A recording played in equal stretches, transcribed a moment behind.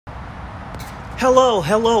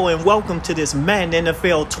Hello, and welcome to this Madden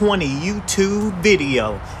NFL 20 YouTube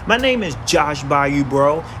video. My name is Josh Bayou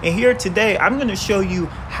Bro, and here today I'm going to show you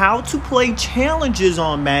how to play challenges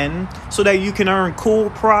on Madden so that you can earn cool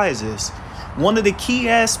prizes. One of the key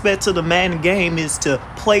aspects of the Madden game is to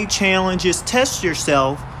play challenges, test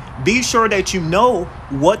yourself, be sure that you know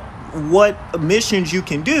what missions you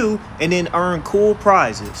can do, and then earn cool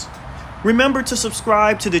prizes. Remember to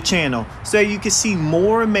subscribe to the channel so you can see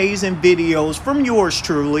more amazing videos from yours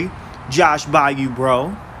truly, Josh Bayou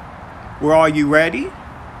Bro. Well, are you ready?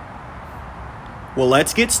 Well,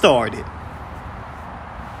 let's get started.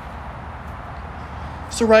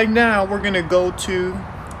 So right now we're going to go to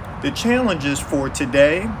the challenges for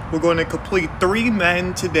today. We're going to complete 3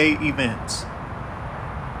 Madden Today events.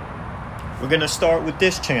 We're going to start with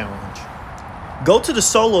this challenge. Go to the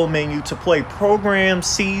solo menu to play Program,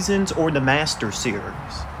 Seasons, or the Master Series.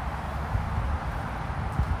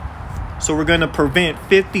 So we're going to prevent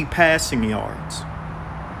 50 passing yards.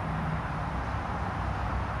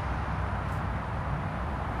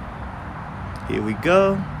 Here we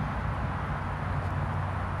go.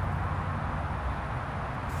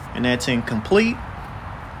 And that's incomplete.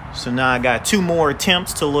 So now I got 2 more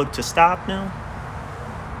attempts to look to stop now.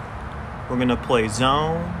 We're going to play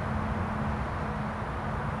zone.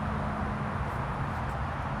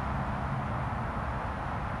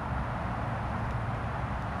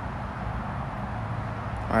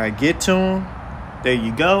 All right, get to him. There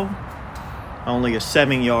you go. Only a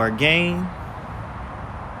 7-yard gain.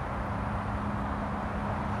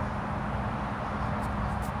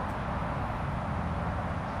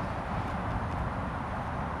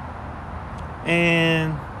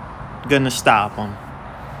 And gonna stop him.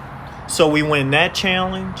 So we win that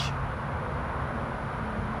challenge.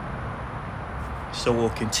 So we'll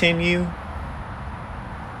continue.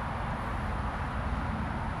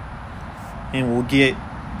 And we'll get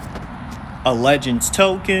a Legends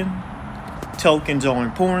token. Tokens are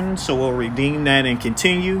important, so we'll redeem that and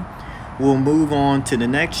continue. We'll move on to the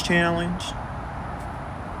next challenge.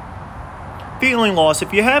 Feeling lost.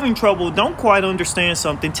 If you're having trouble, don't quite understand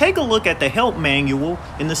something, take a look at the help manual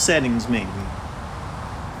in the settings menu.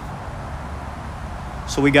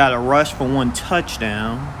 So we got a rush for 1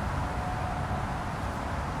 touchdown.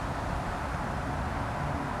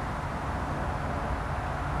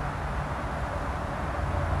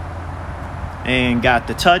 And got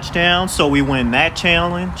the touchdown, so we win that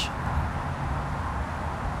challenge.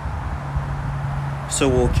 So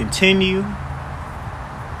we'll continue.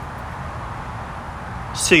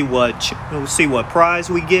 We'll see what prize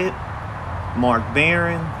we get. Mark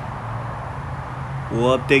Barron.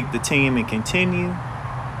 We'll update the team and continue.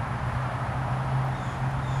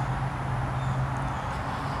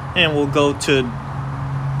 And we'll go to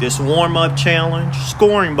this warm-up challenge.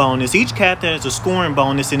 Scoring bonus. Each captain has a scoring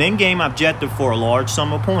bonus, an in-game objective for a large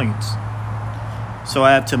sum of points. So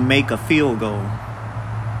I have to make a field goal.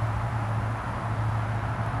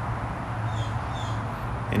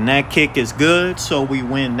 And that kick is good, so we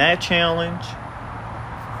win that challenge.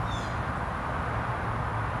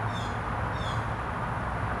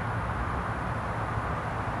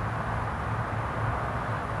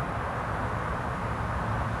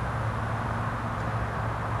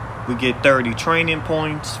 We get 30 training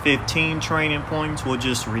points, 15 training points. We'll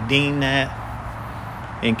just redeem that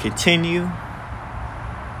and continue.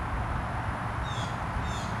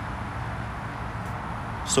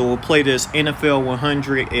 So we'll play this NFL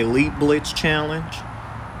 100 Elite Blitz Challenge.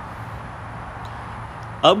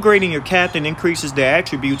 Upgrading your captain increases their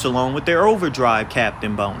attributes along with their overdrive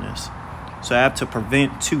captain bonus. So I have to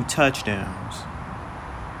prevent 2 touchdowns.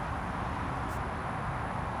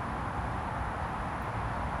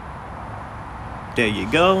 There you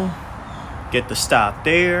go. Get the stop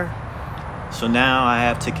there. So now I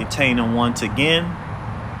have to contain them once again.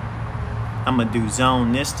 I'm going to do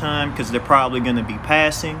zone this time because they're probably going to be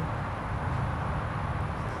passing.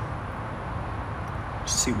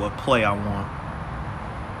 Let's see what play I want.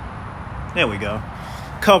 There we go.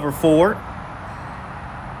 Cover 4.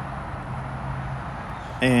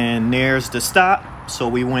 And there's the stop. So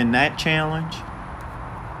we win that challenge.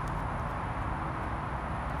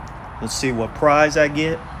 Let's see what prize I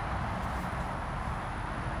get.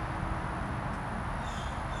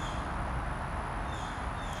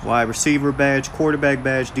 Wide receiver badge, quarterback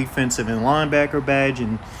badge, defensive and linebacker badge,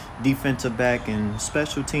 and defensive back and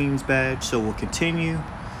special teams badge. So we'll continue.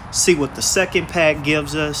 See what the second pack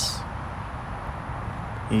gives us.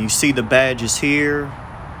 And you see the badges here.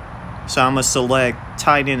 So I'm going to select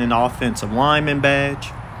tight end and offensive lineman badge.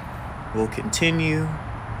 We'll continue.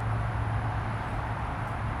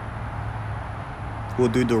 We'll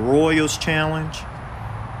do the Royals challenge.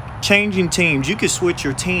 Changing teams. You can switch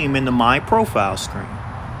your team in the My Profile screen.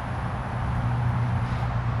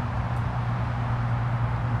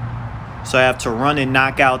 So I have to run and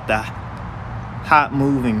knock out the hot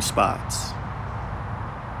moving spots.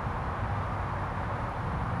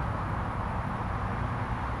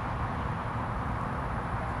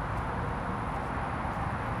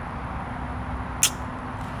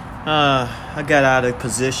 I got out of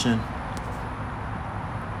position.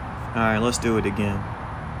 Alright, let's do it again.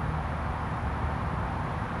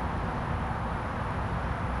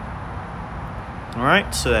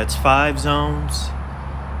 Alright, so that's 5 zones.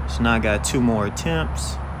 So now I got 2 more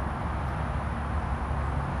attempts.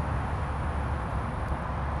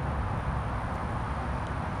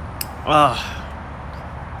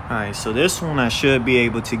 Alright, so this one I should be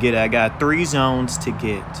able to get. I got 3 zones to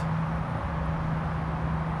get.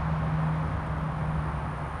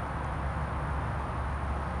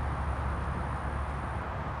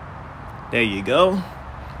 There you go.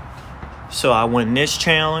 So I win this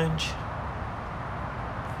challenge.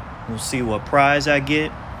 We'll see what prize I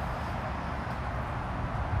get.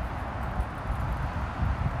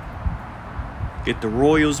 Get the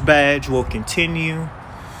Royals badge. We'll continue.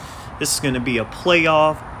 This is going to be a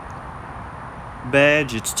playoff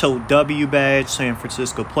badge. It's Tote W badge, San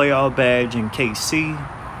Francisco playoff badge in KC.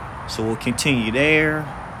 So we'll continue there.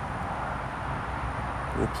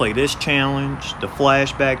 We'll play this challenge, the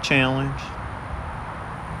flashback challenge.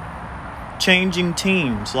 Changing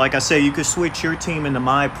teams. Like I said, you could switch your team into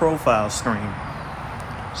My Profile screen.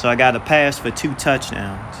 So I got a pass for 2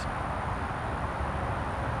 touchdowns.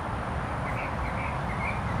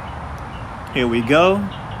 Here we go.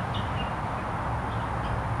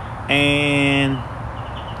 And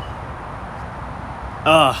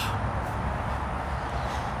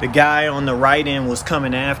the guy on the right end was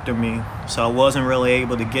coming after me, so I wasn't really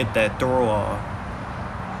able to get that throw off.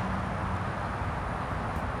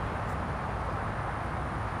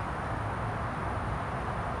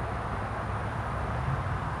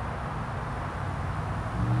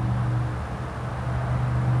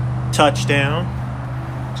 Touchdown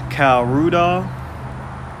to Kyle Rudolph.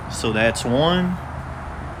 So that's 1.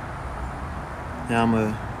 Now I'm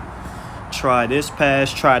going to try this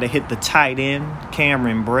pass, try to hit the tight end,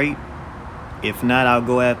 Cameron Brate. If not, I'll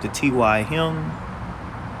go after T.Y. Hilton.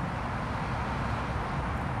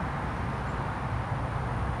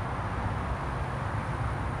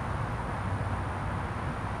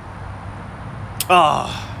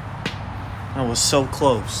 That was so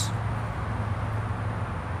close.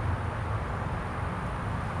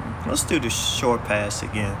 Let's do the short pass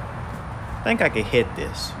again. I think I can hit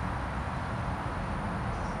this.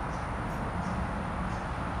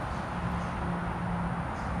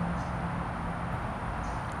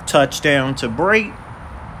 Touchdown to Brate.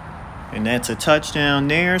 And that's a touchdown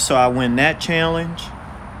there. So I win that challenge.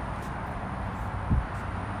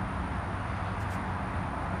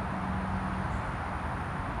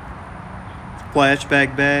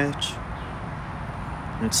 Flashback badge.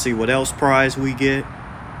 Let's see what else prize we get.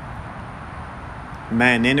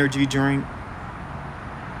 Madden energy drink.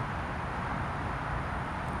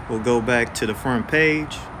 We'll go back to the front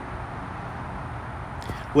page.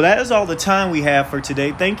 Well, that is all the time we have for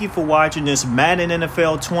today. Thank you for watching this Madden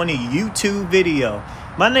NFL 20 YouTube video.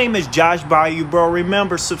 My name is Josh Bayou, bro.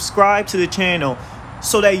 Remember, subscribe to the channel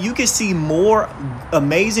so that you can see more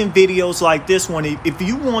amazing videos like this one. If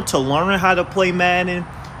you want to learn how to play Madden,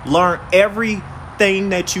 learn everything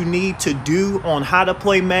that you need to do on how to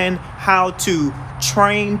play Madden, how to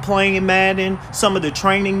train playing Madden, some of the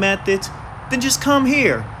training methods, then just come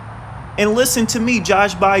here and listen to me,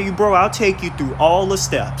 Josh Bayou, bro. I'll take you through all the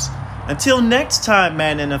steps. Until next time,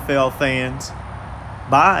 Madden NFL fans,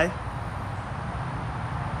 bye.